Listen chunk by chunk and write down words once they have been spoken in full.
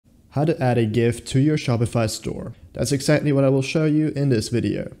How to add a GIF to your Shopify store. That's exactly what I will show you in this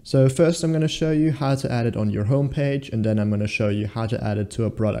video. So first I'm going to show you how to add it on your home page, and then I'm going to show you how to add it to a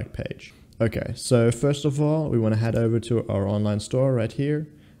product page. Okay, so first of all, we want to head over to our online store right here,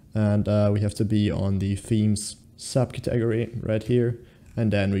 and we have to be on the themes subcategory right here, and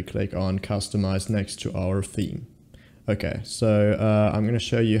then we click on customize next to our theme. Okay, so I'm going to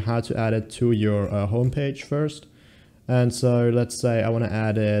show you how to add it to your home page first. And so let's say I want to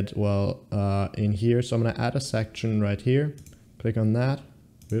add it, in here. So I'm going to add a section right here. Click on that.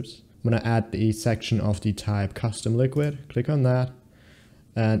 Oops. I'm going to add the section of the type custom liquid. Click on that.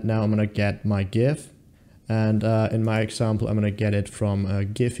 And now I'm going to get my GIF. And in my example, I'm going to get it from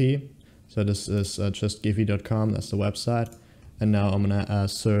Giphy. So this is just giphy.com. That's the website. And now I'm going to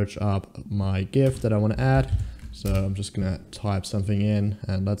search up my GIF that I want to add. So I'm just going to type something in.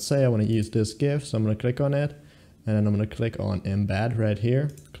 And let's say I want to use this GIF. So I'm going to click on it. And then I'm going to click on embed right here.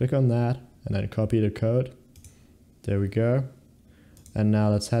 Click on that and then copy the code. There we go. And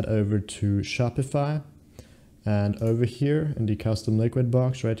now let's head over to Shopify. And over here in the custom liquid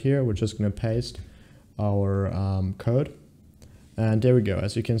box right here, we're just going to paste our code. And there we go.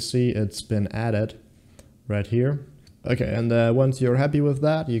 As you can see, it's been added right here. Okay, and once you're happy with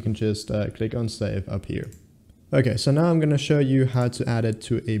that, you can just click on save up here. Okay, so now I'm going to show you how to add it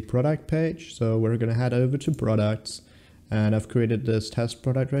to a product page. So we're going to head over to products, and I've created this test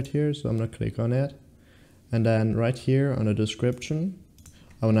product right here. So I'm going to click on it. And then right here on the description,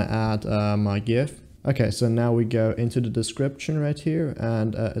 I want to add my GIF. Okay, so now we go into the description right here,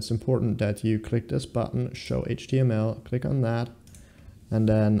 and it's important that you click this button, show HTML, click on that, and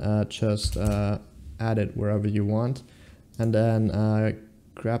then just add it wherever you want. And then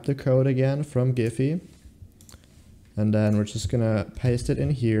grab the code again from Giphy. And then we're just gonna paste it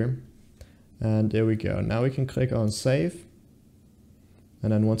in here, and there we go. Now we can click on save,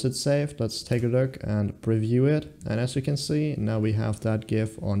 and then once it's saved, let's take a look and preview it. And as you can see, now we have that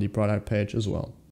GIF on the product page as well.